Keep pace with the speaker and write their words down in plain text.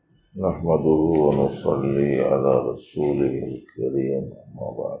نحمده ونصلي على رسوله الكريم اما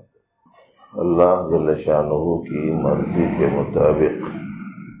بعد۔ اللہ جل شانہ کی مرضی کے مطابق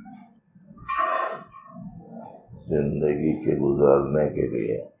زندگی کے گزارنے کے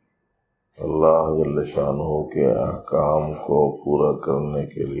لیے، اللہ جل شانہ کے احکام کو پورا کرنے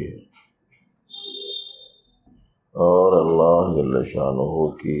کے لیے اور اللہ جل شانہ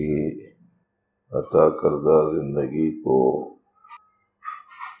کی عطا کردہ زندگی کو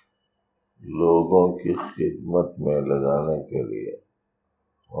لوگوں کی خدمت میں لگانے کے لیے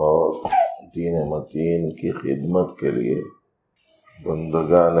اور دین متین کی خدمت کے لیے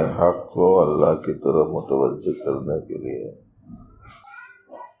بندگان حق کو اللہ کی طرف متوجہ کرنے کے لیے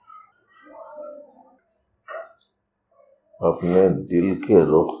اپنے دل کے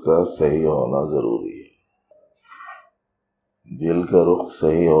رخ کا صحیح ہونا ضروری ہے۔ دل کا رخ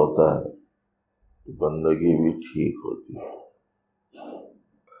صحیح ہوتا ہے تو بندگی بھی ٹھیک ہوتی ہے،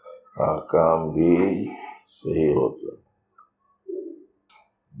 احکام بھی صحیح ہوتے ہیں،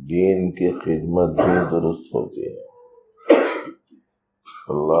 دین کی خدمت بھی درست ہوتی ہے،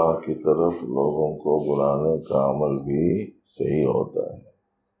 اللہ کی طرف لوگوں کو بلانے کا عمل بھی صحیح ہوتا ہے۔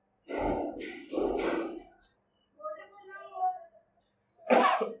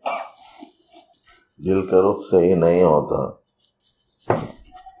 دل کا رخ صحیح نہیں ہوتا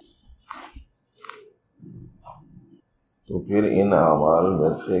تو پھر ان اعمال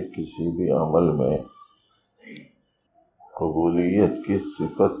میں سے کسی بھی عمل میں قبولیت کی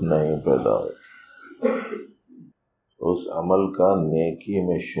صفت نہیں پیدا ہوتی، اس عمل کا نیکی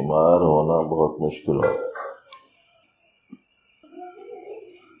میں شمار ہونا بہت مشکل ہوتا ہے،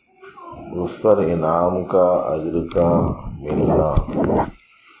 اس پر انعام کا، اجر کا ملنا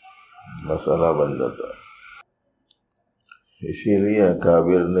مسئلہ بن جاتا ہے۔ اسی لیے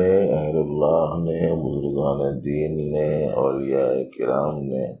اکابر نے، اہل اللہ نے، بزرگان دین نے، اولیاء کرام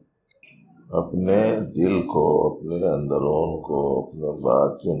نے اپنے دل کو، اپنے اندرون کو، اپنے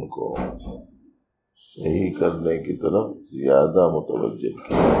باطن کو صحیح کرنے کی طرف زیادہ متوجہ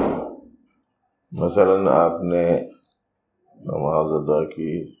کیا۔ مثلا آپ نے نماز ادا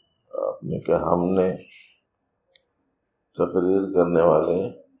کی، آپ نے کہا ہم نے تقریر کرنے والے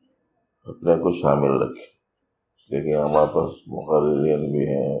اپنے کو شامل رکھے، لیکن ہمارے پاس مقررین بھی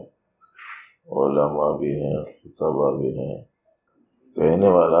ہیں، علماء بھی ہیں، خطبہ بھی ہیں۔ کہنے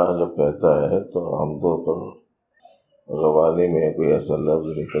والا جب کہتا ہے تو عام طور پر روانی میں کوئی ایسا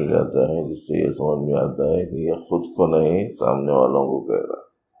لفظ نکل جاتا ہے جس سے یہ سمجھ میں آتا ہے کہ یہ خود کو نہیں، سامنے والوں کو کہہ رہا،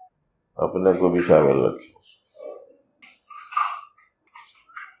 اپنے کو بھی شامل رکھے۔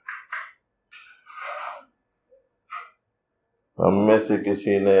 ہم میں سے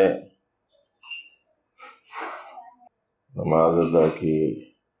کسی نے نماز ادا کی،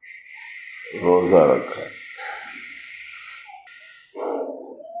 روزہ رکھا،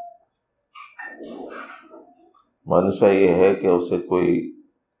 منشا یہ ہے کہ اسے کوئی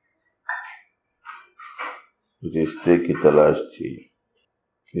رشتے کی تلاش تھی،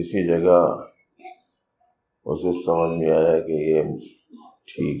 کسی جگہ اسے سمجھ میں آیا کہ یہ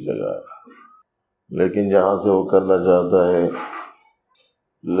ٹھیک جگہ ہے، لیکن جہاں سے وہ کرنا چاہتا ہے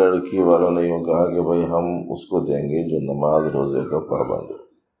لڑکی والوں نے یوں کہا کہ بھئی ہم اس کو دیں گے جو نماز روزے کا پابند ہے،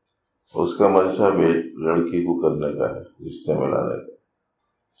 اس کا منشا بھی لڑکی کو کرنے کا ہے، رشتے میں لانے کا۔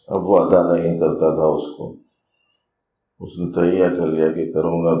 اب وہ ادا نہیں کرتا تھا، اس نے تہیہ کر لیا کہ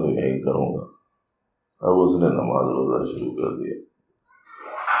کروں گا تو یہی کروں گا۔ اب اس نے نماز روزہ شروع کر دیا،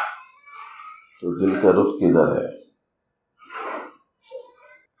 تو دل کا رخ کدھر ہے؟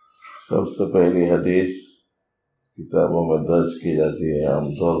 سب سے پہلی حدیث کتابوں میں درج کی جاتی ہے عام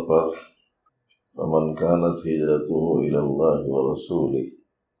طور پر، فَمَنْ كَانَتْ هِجْرَتُهُ إِلَى اللَّهِ وَرَسُولِهِ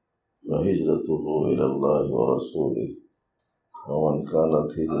فَهِجْرَتُهُ إِلَى اللَّهِ وَرَسُولِهِ وَمَنْ كَانَتْ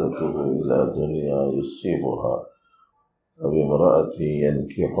هِجْرَتُهُ إِلَى دُنْيَا يُصِيبُهَا أَوِ امْرَأَةٍ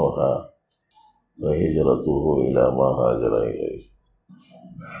يَنْكِحُهَا فَهِجْرَتُهُ إِلَى مَا هَاجَرَ إِلَيْهِ۔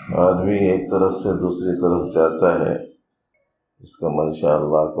 آدمی ایک طرف سے دوسری طرف جاتا ہے، اس کا منشا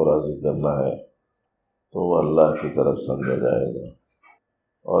اللہ کو راضی کرنا ہے تو وہ اللہ کی طرف سمجھا جائے گا،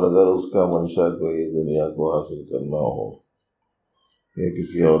 اور اگر اس کا منشا کوئی دنیا کو حاصل کرنا ہو یا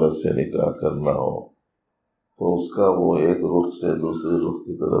کسی عورت سے نکاح کرنا ہو تو اس کا وہ ایک رخ سے دوسرے رخ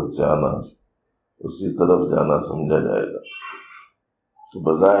کی طرف جانا، اسی طرف جانا سمجھا جائے گا۔ تو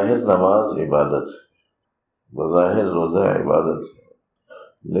بظاہر نماز عبادت ہے، بظاہر روزہ عبادت ہے،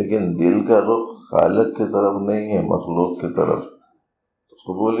 لیکن دل کا رخ خالق کی طرف نہیں ہے، مخلوق کی طرف،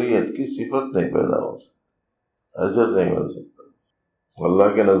 قبولیت کی صفت نہیں پیدا ہو سکتی، اجر نہیں بن سکتا، اللہ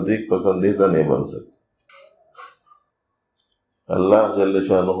کے نزدیک پسندیدہ نہیں بن سکتا۔ اللہ جل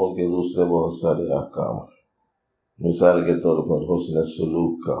شانہ کے دوسرے بہت سارے احکام ہیں، مثال کے طور پر حسن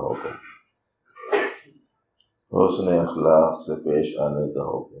سلوک کا حکم، حسن اخلاق سے پیش آنے کا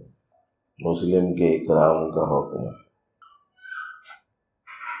حکم، مسلم کے اکرام کا حکم ہے،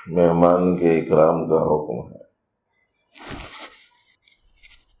 مہمان کے اکرام کا حکم ہے۔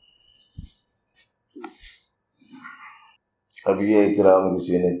 اب یہ اکرام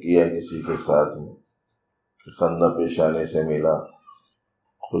کسی نے کیا کسی کے ساتھ میں، خندہ پیشانی سے ملا،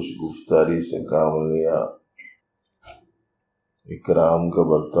 خوش گفتاری سے کام لیا، اکرام کا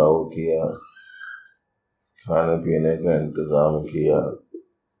برتاؤ کیا، کھانے پینے کا انتظام کیا،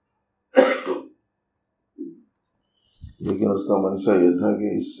 لیکن اس کا منشا یہ تھا کہ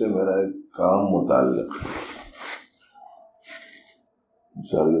اس سے میرا ایک کام متعلق ہے،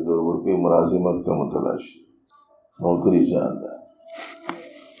 مثال کے طور پر کوئی ملازمت کا متلاشی، نوکری چاہتا ہے،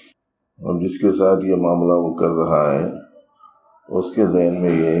 اور جس کے ساتھ یہ معاملہ وہ کر رہا ہے اس کے ذہن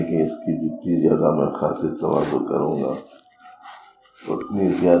میں یہ ہے کہ اس کی جتنی زیادہ میں خاطر تواضع کروں گا اتنی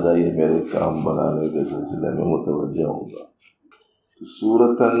زیادہ یہ میرے کام بنانے کے سلسلے میں متوجہ ہوگا۔ تو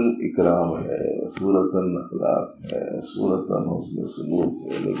صورتاً اکرام ہے، صورتاً اخلاق ہے، صورتاً حسن سلوک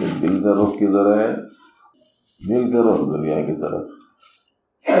ہے، لیکن دل کا رخ کدھر ہے؟ دل کا رخ دنیا کی طرف،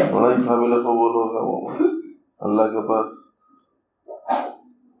 بڑا ہی قابل قبول ہوگا وہ اللہ کے پاس۔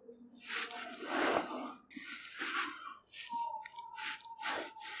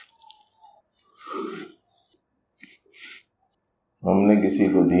 ہم نے کسی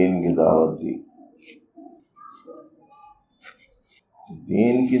کو دین کی دعوت دی،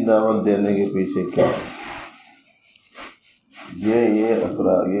 دین کی دعوت دینے کے پیچھے کیا ہے؟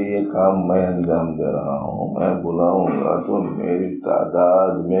 یہ کام میں انجام دے رہا ہوں، میں بلاؤں گا تو میری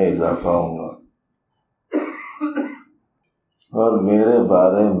تعداد میں اضافہ ہوگا، اور میرے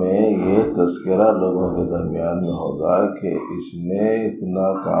بارے میں یہ تذکرہ لوگوں کے درمیان میں ہوگا کہ اس نے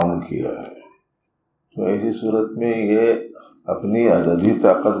اتنا کام کیا ہے۔ تو ایسی صورت میں یہ اپنی عددی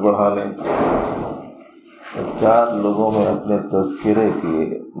طاقت بڑھانے اور 4 لوگوں میں اپنے تذکرے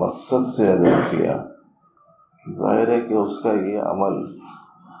کے مقصد سے اگر کیا، ظاہر ہے کہ اس کا یہ عمل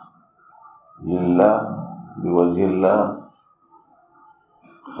للہ بوجہ اللہ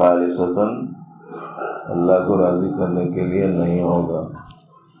خالصتاً اللہ کو راضی کرنے کے لیے نہیں ہوگا،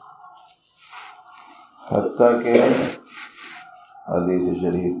 حتیٰ کہ حدیث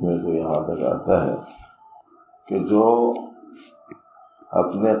شریف میں تو یہاں تک آتا ہے کہ جو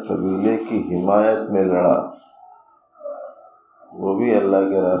اپنے قبیلے کی حمایت میں لڑا وہ بھی اللہ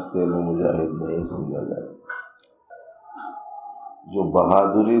کے راستے میں مجاہد نہیں سمجھا جائے گا، جو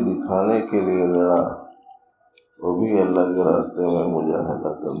بہادری دکھانے کے لیے لڑا وہ بھی اللہ کے راستے میں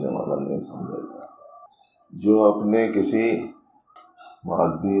مجاہدہ کرنے والا نہیں سمجھا جائے گا، جو اپنے کسی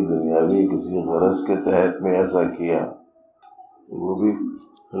مادی دنیاوی کسی غرض کے تحت میں ایسا کیا وہ بھی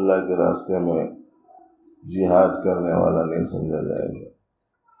اللہ کے راستے میں جہاد کرنے والا نہیں سمجھا جائے گا،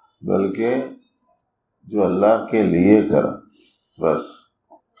 بلکہ جو اللہ کے لیے کرا بس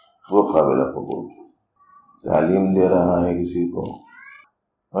وہ قابل قبول۔ تعلیم دے رہا ہے کسی کو،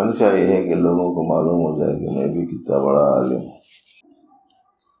 منشا یہ ہے کہ لوگوں کو معلوم ہو جائے کہ میں بھی کتنا بڑا عالم ہوں۔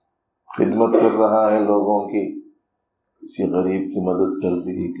 خدمت کر رہا ہے لوگوں کی، کسی غریب کی مدد کر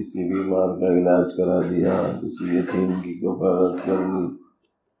دی، کسی بیمار کا علاج کرا دیا، کسی یتیم کی کفالت کر دی،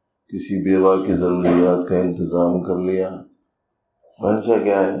 کسی بیوہ کی ضروریات کا انتظام کر لیا، منشا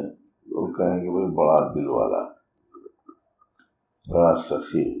کیا ہے؟ لوگ کہیں کہ بھئی بڑا دل والا، بڑا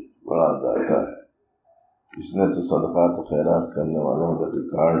سخی، بڑا داتا ہے، اس نے تو صدقات و خیرات کرنے والوں کا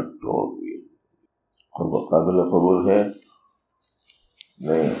ریکارڈ توڑ دیا، اور وہ قابل قبول ہے؟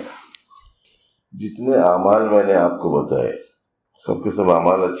 نہیں۔ جتنے اعمال میں نے آپ کو بتائے سب کے سب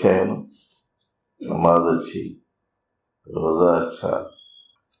اعمال اچھے ہیں نا، نماز اچھی، روزہ اچھا،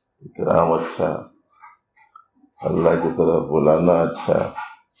 اکرام اچھا، اللہ کی طرف بلانا اچھا،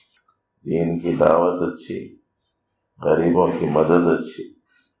 دین کی دعوت اچھی، غریبوں کی مدد اچھی،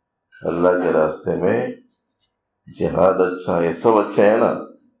 اللہ کے راستے میں جہاد اچھا، یہ سب اچھے ہیں نا،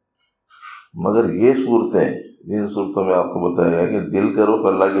 مگر یہ صورتیں جن صورتوں میں آپ کو بتایا گیا کہ دل کا رخ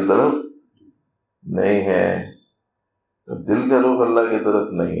اللہ کی طرف نہیں ہے، دل کا رخ اللہ کی طرف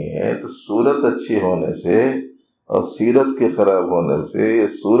نہیں ہے تو صورت اچھی ہونے سے اور سیرت کے خراب ہونے سے یہ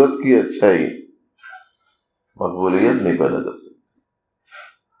صورت کی اچھائی مقبولیت نہیں پیدا کر سکتی۔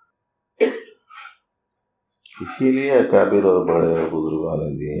 اسی لیے اکابر اور بڑے اور بزرگان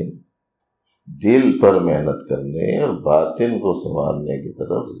دین دل پر محنت کرنے اور باطن کو سنوارنے کی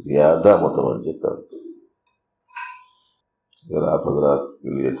طرف زیادہ متوجہ کرتے۔ اگر آپ حضرات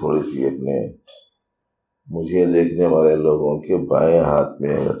کے لیے تھوڑی سی اپنے مجھے دیکھنے والے لوگوں کے بائیں ہاتھ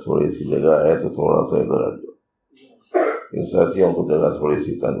میں اگر تھوڑی سی جگہ ہے تو تھوڑا سا ادھر ہٹ جاؤ، ان ساتھیوں کو جگہ تھوڑی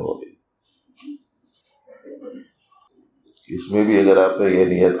سی تنگ ہو گئی۔ اس میں بھی اگر آپ نے یہ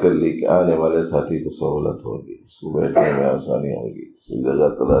نیت کر لی کہ آنے والے ساتھی کو سہولت ہوگی، اس کو بیٹھنے میں آسانی ہوگی، اس کی جگہ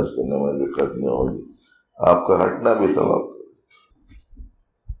تلاش کرنے میں دقت نہیں ہوگی، آپ کا ہٹنا بھی ثواب۔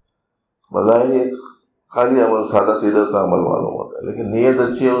 بظاہر یہ خالی عمل سادہ سیدھا سا عمل معلوم ہوتا ہے، لیکن نیت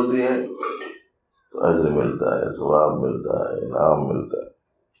اچھی ہوتی ہے تو اجر ملتا ہے، ثواب ملتا ہے، انعام ملتا ہے۔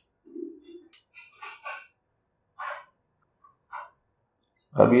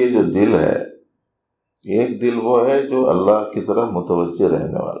 اب یہ جو دل ہے، ایک دل وہ ہے جو اللہ کی طرف متوجہ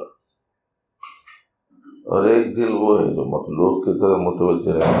رہنے والا، اور ایک دل وہ ہے جو مخلوق کی طرف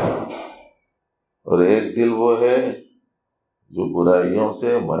متوجہ رہنے والا، اور ایک دل وہ ہے جو برائیوں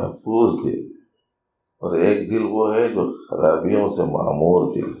سے محفوظ دل، اور ایک دل وہ ہے جو خرابیوں سے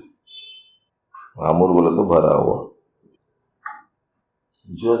معمور دل۔ معمور بولے تو بھرا ہوا۔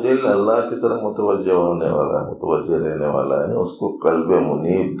 جو دل اللہ کی طرف متوجہ ہونے والا ہے، متوجہ رہنے والا ہے، اس کو قلب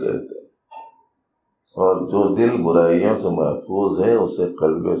منیب کہتے ہیں، اور جو دل برائیوں سے محفوظ ہے اسے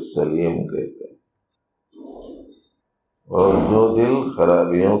قلب سلیم کہتے ہیں، اور جو دل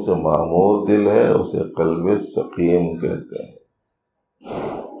خرابیوں سے معمور دل ہے اسے قلب سقیم کہتے ہیں۔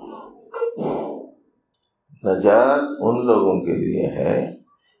 نجات ان لوگوں کے لیے ہے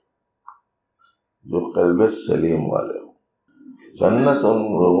جو قلب سلیم والے ہوں، جنت ان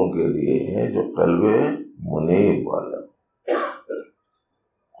لوگوں کے لیے ہے جو قلب منیب والے ہوں۔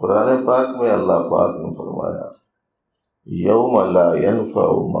 قرآن پاک میں اللہ پاک نے فرمایا یوم لا ينفع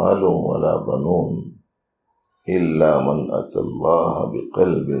مال ولا بنون الا من اتى اللہ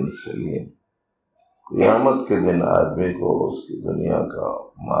بقلب سلیم۔ قیامت کے دن آدمی کو اس کی دنیا کا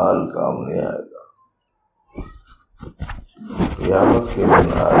مال کام نہیں آئے گا، قیامت کے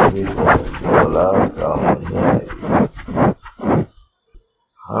دن آدمی کو اس کی اولاد کام نہیں آئے گی،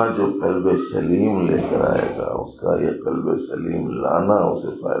 ہاں جو قلب سلیم لے کر آئے گا اس کا یہ قلب سلیم لانا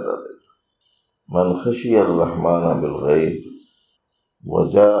اسے فائدہ دے گا۔ من خشی الرحمن بالغیب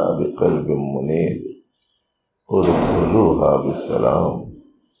وجاء بقلب منیب ادخلوها بالسلام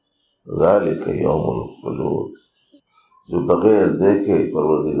ذلک یوم الخلود۔ جو بغیر دیکھے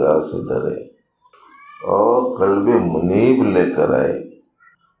پروردگار سے ڈرے اور قلب منیب لے کر آئے،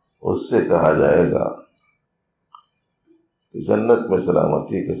 اس سے کہا جائے گا کہ جنت میں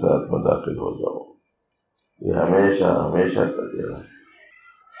سلامتی کے ساتھ میں داخل ہو جاؤ، یہ ہمیشہ ہمیشہ کا دن ہے۔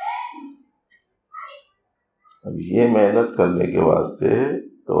 اب یہ محنت کرنے کے واسطے،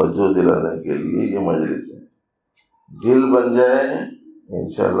 توجہ دلانے کے لیے یہ مجلس ہے۔ دل بن جائے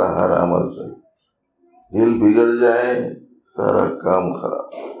انشاءاللہ ہر عمل سے، دل بگڑ جائے سارا کام خراب۔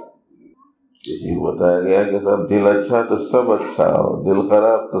 کسی کو بتایا گیا کہ صاحب دل اچھا تو سب اچھا، اور دل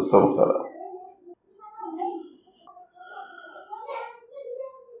خراب تو سب خراب۔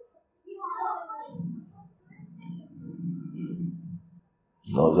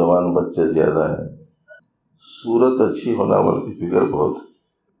 نوجوان بچے زیادہ ہیں، صورت اچھی ہونا بلکہ فکر بہت ہے،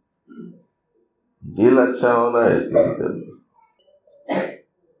 دل اچھا ہونا ہے اس کی فکر نہیں،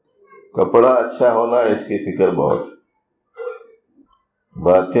 کپڑا اچھا ہونا ہے اس کی فکر بہت ہے،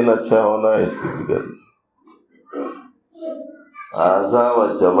 باطن اچھا ہونا ہے اس کی فکر نہیں، اعضاء و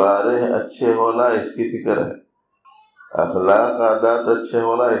جوارح اچھے ہونا اس کی فکر ہے، اخلاق عادات اچھے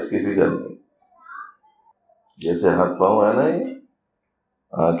ہونا اس کی فکر نہیں۔ جیسے ہاتھ پاؤں ہے نا، یہ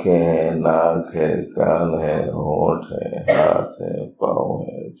آنکھیں ہیں، ناک ہے، کان ہے، ہونٹ ہے، ہاتھ ہے، پاؤں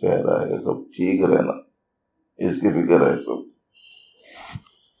ہے، چہرہ ہے، سب ٹھیک رہنا اس کی فکر ہے سب۔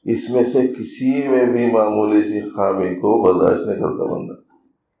 اس میں سے کسی میں بھی معمولی سی خامی کو برداشت نہیں کرتا بندہ،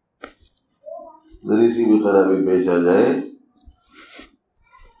 ذری سی بھی خرابی پیش آ جائے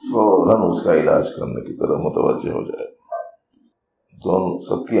فوراً اس کا علاج کرنے کی طرف متوجہ ہو جائے۔ دونوں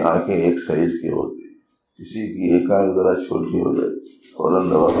سب کی آنکھیں ایک سائز کی ہوتی، کسی کی ایک آنکھ ذرا چھوٹی ہو جائے فوراً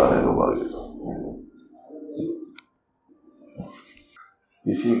دوا کھانے کو بھاگے،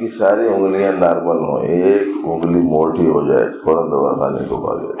 کسی کی ساری انگلیاں نارمل ہوں، ایک انگلی موٹی ہو جائے فوراً دوا کھانے کو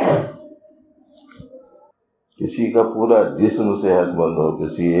بھاگے، کسی کا پورا جسم صحت مند ہو،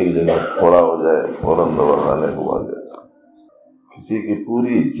 کسی ایک جگہ تھوڑا ہو جائے فوراً دوا کھانے کو بھاگے، کسی کی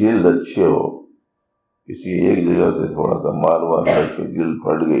پوری جلد اچھی ہو، کسی ایک جگہ سے تھوڑا سا مار لگ کے جلد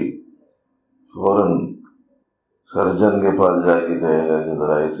پھٹ گئی فوراً سرجن کے پاس جا کے کہے گا کہ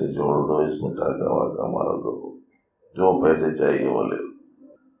ذرا اسے جوڑ دو، اس میں ٹاکا واکا مار دو، جو پیسے چاہیے وہ لے۔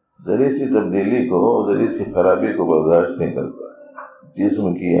 ذری سی تبدیلی کو، ذری سی خرابی کو برداشت نہیں کرتا،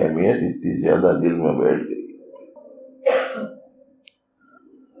 جسم کی اہمیت اتنی زیادہ دل میں بیٹھ گئی،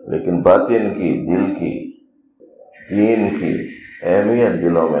 لیکن باطن کی، دل کی، دین کی اہمیت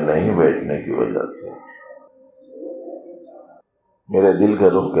دلوں میں نہیں بیٹھنے کی وجہ سے میرے دل کا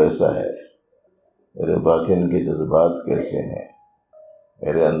رخ کیسا ہے، میرے باطن کے جذبات کیسے ہیں،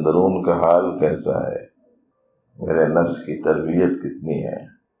 میرے اندرون کا حال کیسا ہے، میرے نفس کی تربیت کتنی ہے،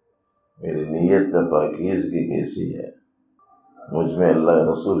 میری نیت میں پاکیزگی کیسی ہے، مجھ میں اللہ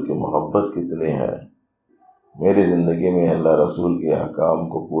رسول کی محبت کتنی ہے، میری زندگی میں اللہ رسول کے احکام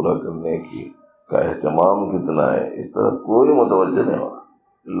کو پورا کرنے کا اہتمام کتنا ہے، اس طرف کوئی متوجہ نہیں ہوا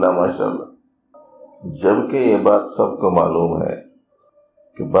اللہ ماشاء اللہ۔ جبکہ یہ بات سب کو معلوم ہے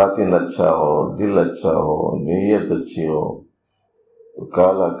کہ باطن اچھا ہو، دل اچھا ہو، نیت اچھی ہو تو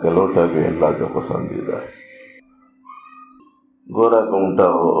کالا کلوٹا بھی اللہ کا پسندیدہ ہے۔ گورا گھونٹا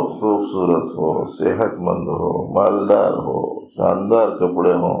ہو، خوبصورت ہو، صحت مند ہو، مالدار ہو، شاندار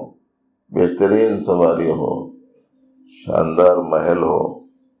کپڑے ہوں، بہترین سواری ہو، شاندار محل ہو،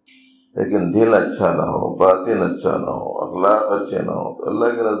 لیکن دل اچھا نہ ہو، باطن اچھا نہ ہو، اخلاق اچھے نہ ہو تو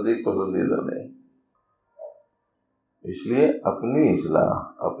اللہ کے نزدیک پسندیدہ نہیں۔ اس لیے اپنی اصلاح،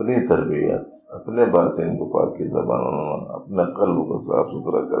 اپنی تربیت، اپنے باطن کو پاکیزہ بنانا، اپنے قلب کو صاف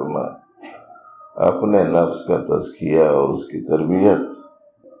ستھرا کرنا، اپنے نفس کا تزکیہ اور اس کی تربیت،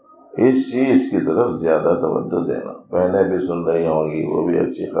 اس چیز کی طرف زیادہ توجہ دینا۔ بہنیں بھی سن رہی ہوں گی، وہ بھی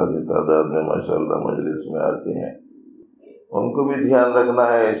اچھی خاصی تعداد میں ماشاءاللہ مجلس میں آتی ہیں، ان کو بھی دھیان رکھنا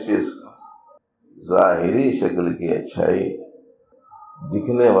ہے اس چیز کا۔ ظاہری شکل کی اچھائی،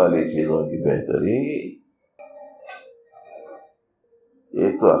 دکھنے والی چیزوں کی بہتری،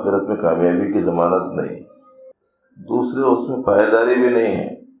 ایک تو آخرت میں کامیابی کی ضمانت نہیں، دوسرے اس میں پائیداری بھی نہیں ہے۔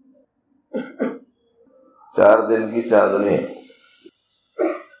 4 دن کی چاندنی،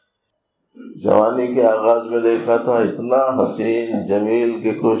 جوانی کے آغاز میں دیکھا تھا اتنا حسین جمیل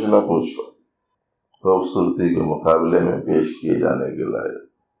کہ کچھ نہ پوچھو، خوبصورتی کے مقابلے میں پیش کیے جانے کے لائق،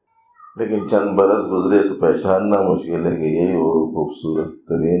 لیکن چند برس گزرے تو پہچاننا مشکل ہے کہ یہی وہ خوبصورت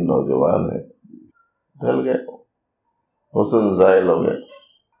ترین نوجوان ہے۔ ڈھل گئے، حسن زائل ہو گئے۔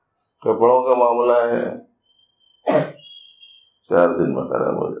 کپڑوں کا معاملہ ہے 4 دن میں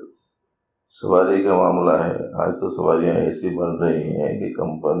خراب ہو جاتا۔ سواری کا معاملہ ہے، آج تو سواریاں ایسی بن رہی ہیں کہ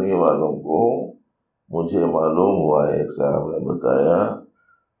کمپنی والوں کو، مجھے معلوم ہوا ہے، ایک صاحب نے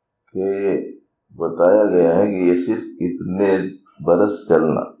بتایا گیا ہے کہ یہ صرف اتنے برس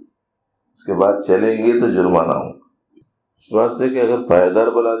چلنا، اس کے بعد چلیں گی تو جرمانہ ہوں۔ اس واسطے کہ اگر پائیدار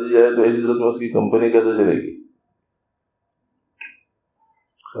بنا دی جائے تو ایسی صورت میں اس کی کمپنی کیسے چلے گی؟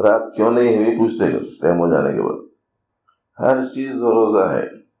 خراب کیوں نہیں ہوئی پوچھتے گا ٹائم ہو جانے کے بعد۔ ہر چیز روزہ ہے،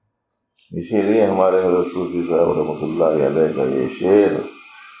 اسی لیے ہمارے صوفی صاحب رحمۃ اللہ علیہ کا یہ شعر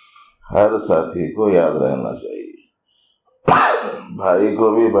ہر ساتھی کو یاد رہنا چاہیے، بھائی کو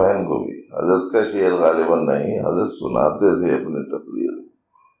بھی بہن کو بھی۔ حضرت کا شعر غالباً نہیں، حضرت سناتے تھے اپنے تقریر،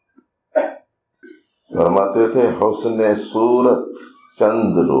 فرماتے تھے حسن صورت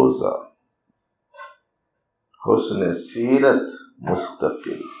چند روزہ، حسن سیرت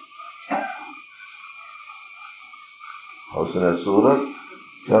مستقل، حسن صورت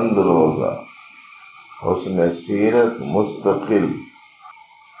چند روزہ، حسن سیرت مستقل،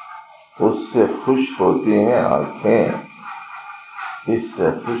 اس سے خوش ہوتی ہیں آنکھیں، اس سے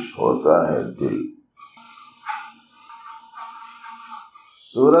خوش ہوتا ہے دل۔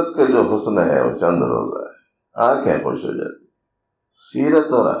 صورت کا جو حسن ہے وہ چند روزہ ہے، آنکھیں خوش ہو جاتی۔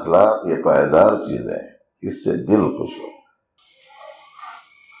 سیرت اور اخلاق یہ پائیدار چیزیں ہیں، اس سے دل خوش ہو۔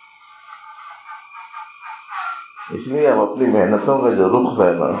 اس لیے ہم اپنی محنتوں کا جو رخ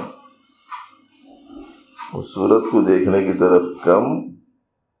ہے نا، وہ صورت کو دیکھنے کی طرف کم،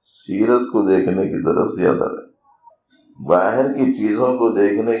 سیرت کو دیکھنے کی طرف زیادہ ہے۔ باہر کی چیزوں کو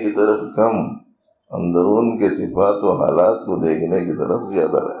دیکھنے کی طرف کم، اندرون کے صفات و حالات کو دیکھنے کی طرف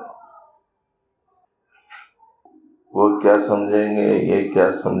زیادہ ہے۔ وہ کیا سمجھیں گے، یہ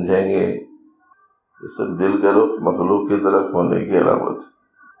کیا سمجھیں گے، یہ سب دل کا رخ مخلوق کی طرف ہونے کی علامت ہے۔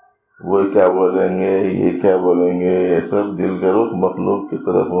 وہ کیا بولیں گے، یہ کیا بولیں گے، یہ سب دل کا رخ مخلوق کی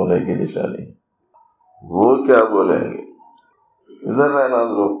طرف ہونے کی نشانی ہے۔ وہ کیا بولیں گے، ادھر رہنا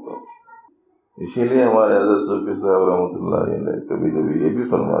رخ کو۔ اسی لیے ہمارے حضرت صوفی صاحب رحمۃ اللہ علیہ کبھی کبھی یہ بھی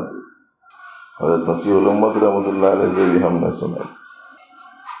فرماتے تھے، حضرت مسیح الامت رحمۃ اللہ علیہ سے بھی ہم نے سنا تھا،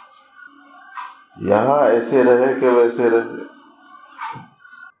 یہاں ایسے رہے کہ ویسے رہے،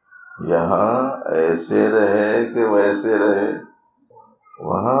 یہاں ایسے رہے کہ ویسے رہے،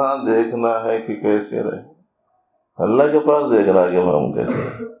 وہاں دیکھنا ہے کہ کیسے رہے، اللہ کے پاس دیکھنا ہے کہ ہم کیسے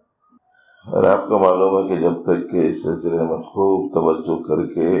رہے۔ اور آپ کو معلوم ہے کہ جب تک کہ اس سلسلے میں خوب توجہ کر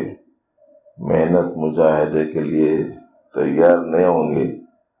کے محنت مجاہدے کے لیے تیار نہیں ہوں گے،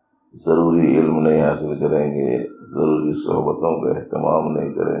 ضروری علم نہیں حاصل کریں گے، ضروری صحبتوں کا اہتمام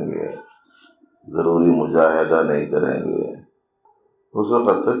نہیں کریں گے، ضروری مجاہدہ نہیں کریں گے، اس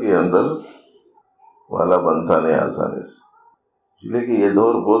وقت تک یہ اندر والا بنتا نہیں آسانی سے۔ اس لیے کہ یہ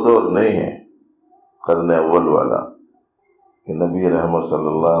دور وہ دور نہیں ہے قرن اول والا کہ نبی رحمت صلی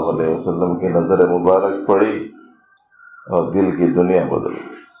اللہ علیہ وسلم کی نظر مبارک پڑی اور دل کی دنیا بدل گئی.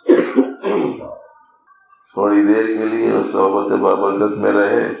 تھوڑی دیر کے لیے اس صحبت بابرکت میں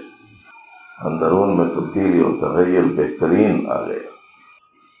رہے، اندرون میں تبدیلی اور تغیر بہترین آ گئے.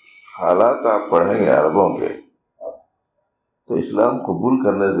 حالات آپ پڑھیں گے عربوں کے تو اسلام قبول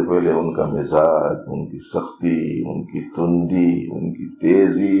کرنے سے پہلے ان کا مزاج، ان کی سختی، ان کی تندی، ان کی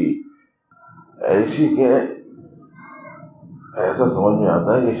تیزی ایسی کہ ایسا سمجھ میں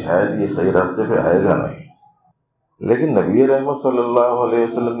آتا ہے کہ شاید یہ صحیح راستے پہ آئے گا نہیں. لیکن نبی رحمت صلی اللہ علیہ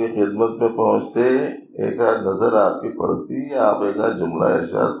وسلم کی خدمت میں پہنچتے، ایک آدھ نظر آپ کی پڑتی، آپ ایک آدھ جملہ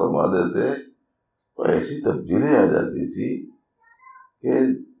ارشاد فرما دیتے تو ایسی تبدیلی آ جاتی تھی کہ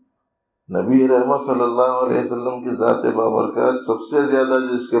نبی رحمت صلی اللہ علیہ وسلم کی ذات بابرکت سب سے زیادہ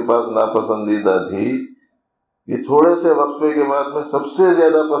جس کے پاس ناپسندیدہ تھی، یہ تھوڑے سے وقفے کے بعد میں سب سے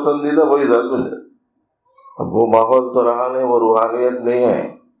زیادہ پسندیدہ وہی ذات بن جاتی. اب وہ ماحول تو رہا نہیں، وہ روحانیت نہیں ہے،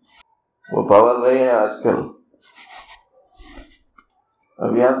 وہ پاور نہیں ہے آج کل.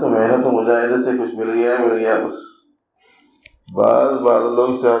 اب یہاں تو محنت و مجاہدے سے کچھ مل گیا بس. بعض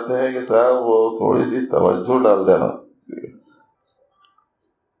لوگ چاہتے ہیں کہ صاحب وہ تھوڑی سی توجہ ڈال دینا،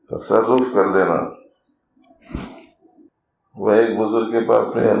 تصرف کر دینا. وہ ایک بزرگ کے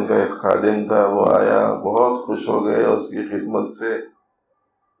پاس میں ان کا ایک خادم تھا، وہ آیا، بہت خوش ہو گئے اس کی خدمت سے،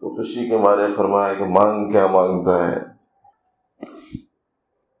 تو خوشی کے مارے فرمایا کہ مانگ کیا مانگتا ہے؟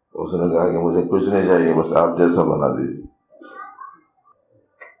 اس نے کہا کہ مجھے کچھ نہیں چاہیے، بس آپ جیسا بنا دیجیے.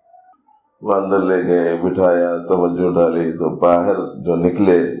 وہ اندر لے گئے، بٹھایا، توجہ ڈالی، تو باہر جو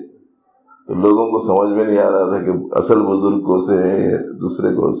نکلے تو لوگوں کو سمجھ میں نہیں آ رہا تھا کہ اصل بزرگ کو سے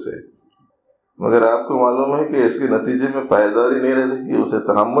دوسرے کو سے. مگر آپ کو معلوم ہے کہ اس کے نتیجے میں پائیداری نہیں رہ سکی، اسے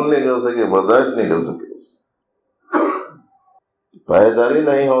تحمل نہیں کر سکے، برداشت نہیں کر سکے. پائیداری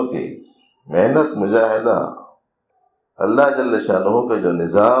نہیں ہوتی، محنت مجاہدہ. اللہ جل شانہ کا جو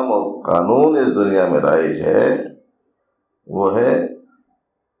نظام اور قانون اس دنیا میں رائج ہے وہ ہے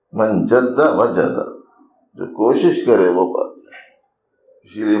من جد وجد، جو کوشش کرے وہ بات.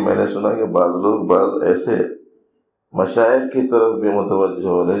 اسی لیے میں نے سنا کہ بعض لوگ بعض ایسے مشائخ کی طرف بھی متوجہ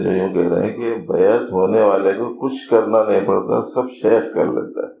ہو رہے جو یوں کہہ رہے ہیں کہ بیعت ہونے والے کو کچھ کرنا نہیں پڑتا، سب شیخ کر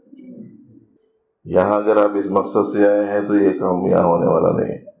لیتا ہے. یہاں اگر آپ اس مقصد سے آئے ہیں تو یہ کام یہاں ہونے والا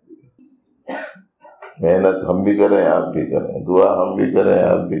نہیں ہے. محنت ہم بھی کریں، آپ بھی کریں، دعا ہم بھی کریں،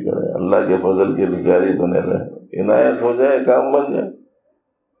 آپ بھی کریں، اللہ کے فضل کے بھکاری بنے رہیں، عنایت ہو جائے، کام بن جائے.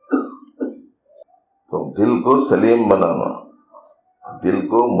 تو دل کو سلیم بنانا، دل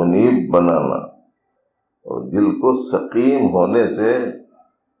کو منیب بنانا اور دل کو سقیم ہونے سے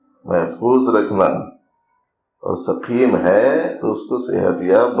محفوظ رکھنا، اور سقیم ہے تو اس کو صحت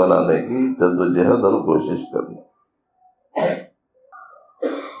یاب بنانے کی جدوجہد اور کوشش کرنا.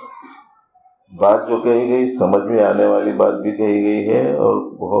 بات جو کہی گئی سمجھ میں آنے والی بات بھی کہی گئی ہے اور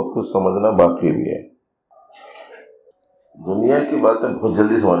بہت کچھ سمجھنا باقی بھی ہے. دنیا کی باتیں بہت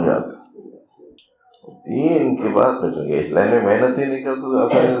جلدی سمجھ میں آتی، دین کی بات میں چونکہ اس لائن میں محنت ہی نہیں کرتا تو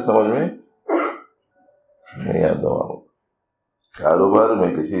آسانی سے سمجھ میں نہیں آتا. کاروبار میں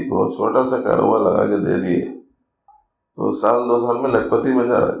کسی کو چھوٹا سا کاروبار لگا کے دے دیے تو سال 2 سال میں لکھپتی بن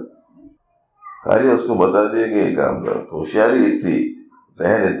جا رہا ہے. خالی اس کو بتا دیے کہ یہ کام کر. تو ہوشیاری تھی،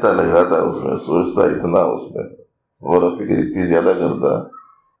 ذہن اتنا لگا تھا اس میں، سوچتا اتنا اس میں، غور و فکر اتنی زیادہ کرتا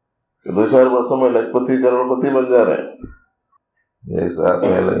کہ 2-4 برسوں میں لکھپتی کروڑپتی بن جا رہے ہیں. ایک ساتھ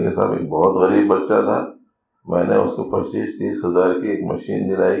میں لگے صاحب، ایک بہت غریب بچہ تھا، میں نے اس کو 25-30 ہزار کی ایک مشین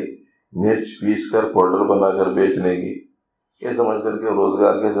دلائی، مرچ پیس کر پاؤڈر بنا کر بیچنے کی. یہ سمجھ کر کے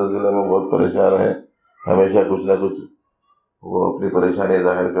روزگار کے سلسلے میں بہت پریشان ہے، ہمیشہ کچھ نہ کچھ وہ اپنی پریشانی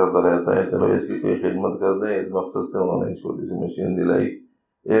ظاہر کرتا رہتا ہے. چلو اس کی کوئی خدمت کر دیں، اس مقصد سے انہوں نے چھوٹی سی مشین دلائی.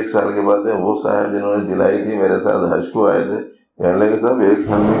 1 سال کے بعد وہ صاحب جنہوں نے دلائی تھی میرے ساتھ حج کو آئے تھے، کہنے لگے صاحب 1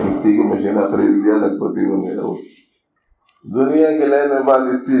 سال میں مٹی کی مشینیں خرید لیا، لکھپتی بن گیا. وہ دنیا کے لائن میں بات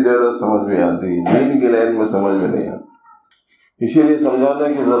اتنی زیادہ سمجھ میں آتی ہے، دین کی لائن میں سمجھ میں نہیں آتی. اسی لیے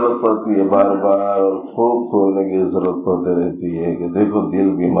سمجھانے کی ضرورت پڑتی ہے بار بار، اور خوب کھولنے کی ضرورت پڑتی رہتی ہے کہ دیکھو دل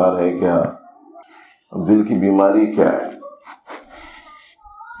بیمار ہے کیا، دل کی بیماری کیا ہے.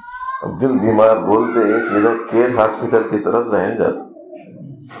 اب دل بیمار بولتے ہی سیدھا کیئر ہاسپٹل کی طرف ذہن جاتا.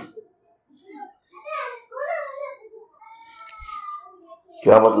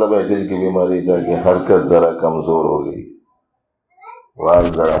 کیا مطلب ہے دل کی بیماری کا؟ کہ حرکت ذرا کمزور ہو گئی،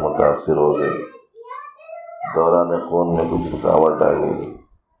 وال ذرا متاثر ہو گئی، دوران خون میں کچھ رکاوٹ آ گئی،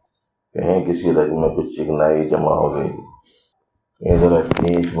 کہیں کسی رگ میں کچھ چکنائی جمع ہو گئی، کہیں ذرا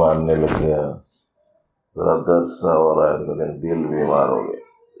کھینچ مارنے لگ گیا، ذرا درد سا ہو رہا ہے، لیکن دل بیمار ہو گیا.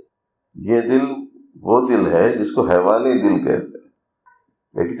 یہ دل وہ دل ہے جس کو حیوانی دل کہتے ہیں،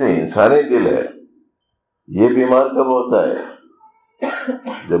 لیکن جو انسانی دل ہے یہ بیمار کب ہوتا ہے؟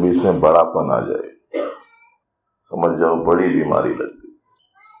 جب اس میں بڑا پن آ جائے. سمجھ جاؤ بڑی بیماری لگ گئی۔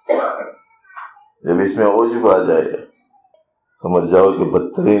 جب اس میں عجب آ جائے سمجھ جاؤ کہ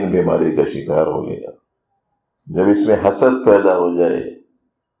بدترین بیماری کا شکار ہو گیا۔ جب اس میں حسد پیدا ہو جائے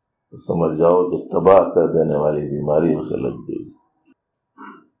تو سمجھ جاؤ کہ تباہ کر دینے والی بیماری اسے لگ گئی۔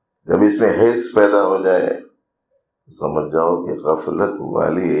 جب اس میں حرص پیدا ہو جائے تو سمجھ جاؤ کہ غفلت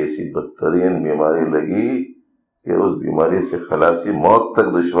والی ایسی بدترین بیماری لگی کہ اس بیماری سے خلاصی موت تک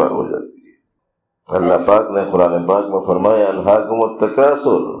دشوار ہو جاتی ہے۔ اللہ پاک نے قرآن پاک میں فرمایا الہاکم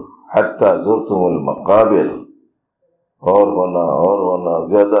التکاثر حتی زرتم المقابر، اور ہونا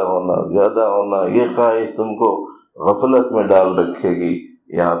زیادہ ہونا، یہ خواہش تم کو غفلت میں ڈال رکھے گی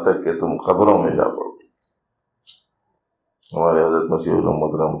یہاں تک کہ تم قبروں میں جا پڑو۔ ہمارے حضرت مسیح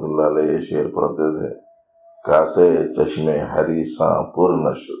الامت رحمۃ اللہ علیہ یہ شعر پڑھتے تھے، کاسے چشمے حریصاں پر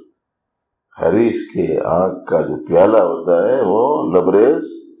نشد، حریص کے آنکھ کا جو پیالہ ہوتا ہے وہ لبریز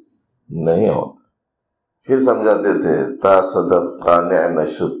نہیں ہوتا۔ پھر سمجھاتے تھے تا صدف قانع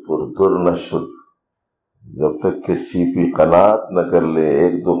نشد پر در نشد، جب تک کہ سیپی قناعت نہ کر لے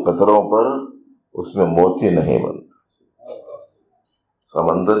ایک دو قطروں پر اس میں موتی نہیں بنتا۔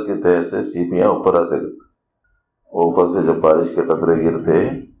 سمندر کی تہہ سے سیپیاں اوپر آتے گئے، اوپر سے جب بارش کے قطرے گرتے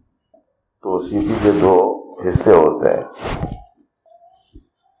تو سیپی کے دو حصے ہوتے ہیں۔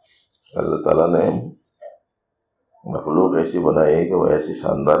 اللہ تعالیٰ نے مخلوق ایسی بنائی ہے کہ وہ ایسی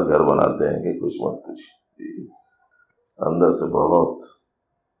شاندار گھر بناتے ہیں کہ کچھ مت کچھ، اندر سے بہت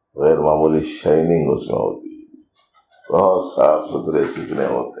غیر معمولی شائننگ اس میں ہوتی ہے، بہت صاف ستھرے چکنے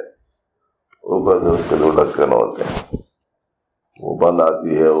ہوتے ہیں، اوپر سے اس کے دو ڈھکن ہوتے ہیں، وہ بند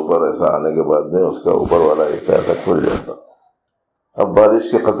آتی ہے، اوپر ایسا آنے کے بعد میں اس کا اوپر والا حصہ ایسا کھل جاتا۔ اب بارش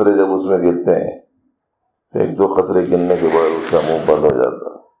کے قطرے جب اس میں گرتے ہیں تو ایک دو قطرے گرنے کے بعد اس کا منہ بند ہو جاتا،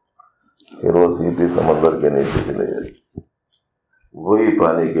 پھر وہ سیدھی سمندر کے نیچے چلے جاتی، وہی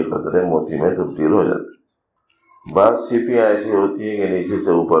پانی کے قطرے موتی میں تبدیل ہو جاتے۔ بعض سیپیاں ایسی ہوتی ہیں کہ نیچے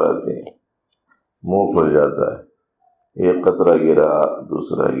سے اوپر آتی ہیں، منہ کھل جاتا ہے، ایک قطرہ گرا،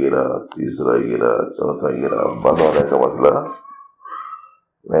 دوسرا گرا، تیسرا گرا، چوتھا گرا، بند ہونے کا مسئلہ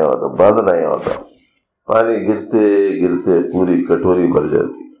نہیں ہوتا، بند نہیں ہوتا، پانی گرتے گرتے پوری کٹوری بھر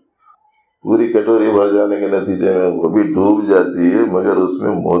جاتی، پوری کٹوری بھر جانے کے نتیجے میں وہ بھی ڈوب جاتی ہے مگر اس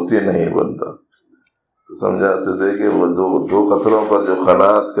میں موتی نہیں بنتا۔ تو سمجھاتے تھے کہ وہ دو قطروں پر جو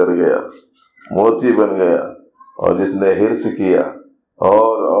قناعت کر گیا موتی بن گیا، اور جس نے حرص کیا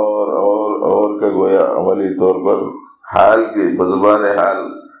اور کا گویا عملی طور پر حال کی بزبان حال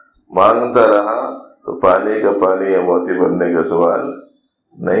مانگتا رہا تو پانی کا پانی یا موتی بننے کا سوال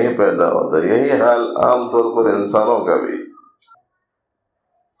نہیں پیدا ہوتا۔ یہی حال عام طور پر انسانوں کا بھی،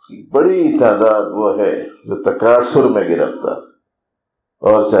 بڑی تعداد وہ ہے جو تکاثر میں گرفتار،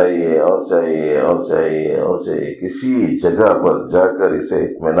 اور چاہیے اور چاہیے اور چاہیے اور چاہیے، کسی جگہ پر جا کر اسے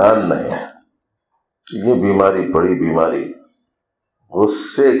اطمینان نہیں ہے۔ یہ بیماری بڑی بیماری،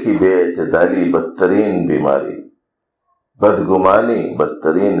 غصے کی بے اعتدالی بدترین بیماری، بدگمانی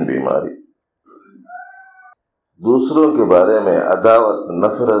بدترین بیماری، دوسروں کے بارے میں عداوت،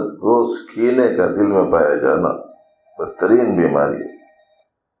 نفرت، بغض، کینے کا دل میں پایا جانا بدترین بیماری۔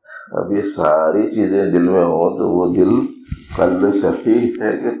 اب یہ ساری چیزیں دل میں ہوں تو وہ دل قلب صحیح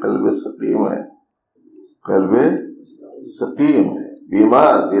ہے کہ قلب سقیم ہے؟ قلب سقیم ہے،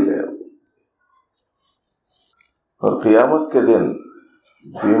 بیمار دل ہے۔ اور قیامت کے دن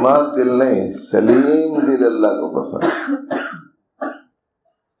بیمار دل نہیں، سلیم دل اللہ کو پسند،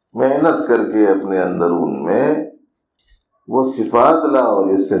 محنت کر کے اپنے اندرون میں وہ صفات لاؤ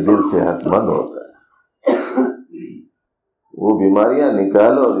جس سے دل صحت مند ہوتا ہے، وہ بیماریاں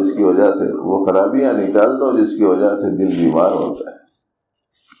نکالو جس کی وجہ سے، وہ خرابیاں نکال دو جس کی وجہ سے دل بیمار ہوتا ہے۔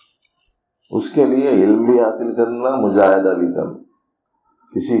 اس کے لیے علم بھی حاصل کرنا، مجاہدہ بھی کرنا،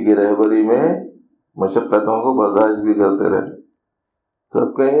 کسی کی رہبری میں مشقتوں کو برداشت بھی کرتے رہے، تو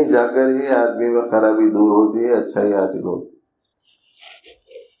کہیں جا کر ہی آدمی میں خرابی دور ہوتی ہے، اچھائی حاصل ہوتی ہے۔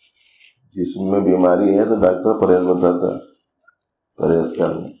 جسم میں بیماری ہے تو ڈاکٹر پرہیز بتاتا، پرہیز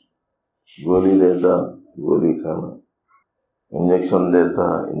کرنا، گولی دیتا، گولی کھانا، انجیکشن دیتا،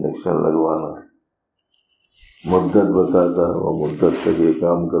 انجیکشن لگوانا، مدت بتاتا، وہ مدت تک یہ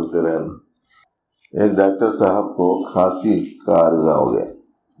کام کرتے رہنا۔ ایک ڈاکٹر صاحب کو کھانسی کا عارضہ ہو گیا،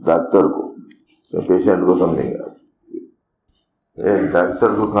 ڈاکٹر کو، پیشنٹ کو سمجھیں گے، ایک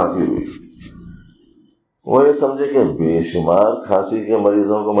ڈاکٹر کو کھانسی ہوئی، وہ یہ سمجھے کہ بے شمار کھانسی کے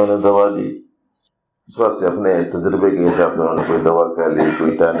مریضوں کو میں نے دوا دی، اس وقت سے اپنے تجربے کے حساب سے انہوں نے کوئی دوا کھا لی،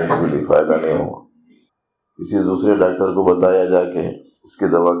 کوئی ٹانک بھی لی، فائدہ نہیں ہوا، کسی دوسرے ڈاکٹر کو بتایا جا کے، اس کی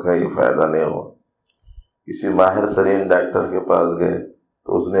دوا کھائی، فائدہ نہیں ہوا، کسی ماہر ترین ڈاکٹر کے پاس گئے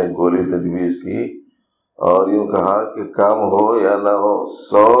تو اس نے گولی تجویز کی اور یوں کہا کہ کام ہو یا نہ ہو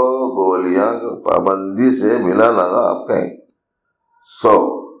 100 گولیاں پابندی سے بلا لگا آپ کہیں 100.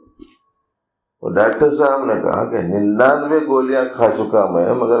 تو ڈاکٹر صاحب نے کہا کہ 99 گولیاں کھا چکا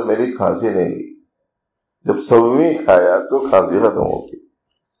میں مگر میری کھانسی نہیں گئی. جب 100ویں کھایا تو کھانسی ختم ہو گئی.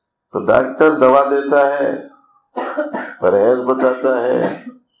 تو ڈاکٹر دوا دیتا ہے، پرہیز بتاتا ہے،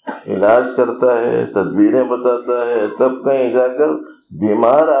 علاج کرتا ہے، تدبیریں بتاتا ہے، تب کہیں جا کر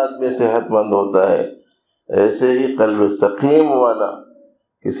بیمار آدمی صحت مند ہوتا ہے. ایسے ہی قلب سقیم والا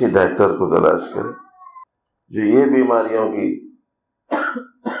کسی ڈاکٹر کو تلاش کرے جو یہ بیماریوں کی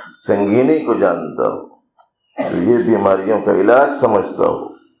سنگینی کو جانتا ہو، جو یہ بیماریوں کا علاج سمجھتا ہو،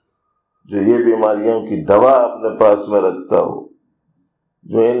 جو یہ بیماریوں کی دوا اپنے پاس میں رکھتا ہو،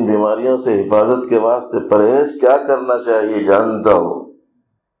 جو ان بیماریوں سے حفاظت کے واسطے پرہیز کیا کرنا چاہیے جانتا ہو.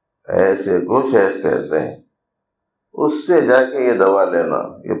 ایسے کو شیخ کہتے ہیں. اس سے جا کے یہ دوا لینا،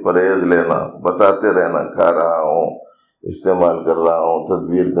 یہ پرہیز لینا، بتاتے رہنا کھا رہا ہوں، استعمال کر رہا ہوں،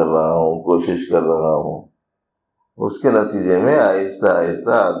 تدبیر کر رہا ہوں، کوشش کر رہا ہوں. اس کے نتیجے میں آہستہ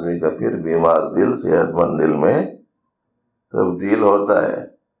آہستہ آدمی کا پھر بیمار دل صحت مند دل میں تبدیل ہوتا ہے.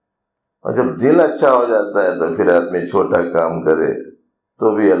 اور جب دل اچھا ہو جاتا ہے تو پھر آدمی چھوٹا کام کرے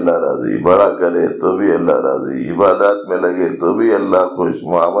تو بھی اللہ راضی، بڑا کرے تو بھی اللہ راضی، عبادات میں لگے تو بھی اللہ خوش،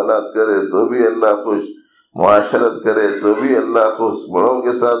 معاملات کرے تو بھی اللہ خوش، معاشرت کرے تو بھی اللہ خوش، بڑوں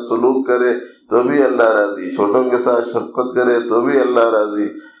کے ساتھ سلوک کرے تو بھی اللہ راضی، چھوٹوں کے ساتھ شفقت کرے تو بھی اللہ راضی،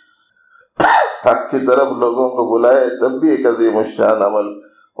 حق کی طرف لوگوں کو بلائے تب بھی ایک عظیم الشان عمل.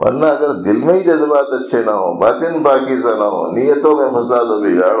 ورنہ اگر دل میں ہی جذبات اچھے نہ ہو، باطن پاکیزہ نہ ہو، نیتوں میں فساد و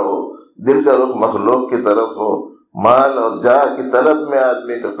بگاڑ ہو، دل کا رخ مخلوق کی طرف ہو، مال اور جاہ کی طلب میں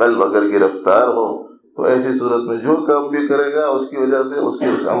آدمی کا قلب اگر گرفتار ہو، تو ایسی صورت میں جو کام بھی کرے گا اس کی وجہ سے اس کے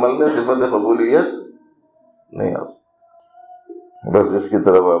اس عمل میں صفت قبولیت نہیں آ سکتی. بس اس کی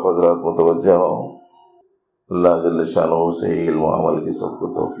طرف آپ حضرات متوجہ ہوں. اللہ جل شانہ سے علم و عمل کی سب کو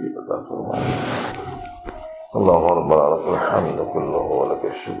توفیق عطا فرمائے. اللهم ربنا لك الحمد كله ولك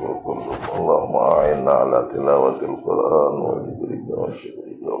الشكر كله. اللهم أعنا على تلاوة القرآن وذكرك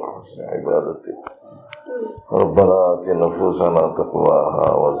وشكرك وحسن عبادتك. ربنا آت نفوسنا تقواها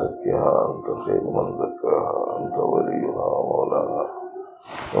وزكها أنت خير من زكاها أنت وليها ومولاها.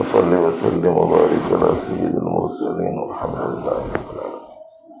 وصل وسلم وبارك على سيد المرسلين والحمد لله رب العالمين.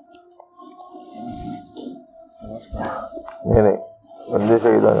 نہیں بندے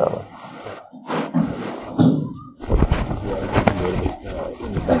شہیدہ جانا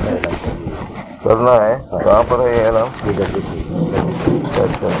کرنا ہے. کہاں پر ہے یہ اعلان؟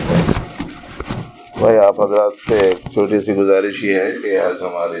 بھائی آپ حضرات سے ایک چھوٹی سی گزارش یہ ہے کہ آج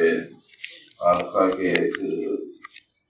ہمارے خانقاہ کے ایک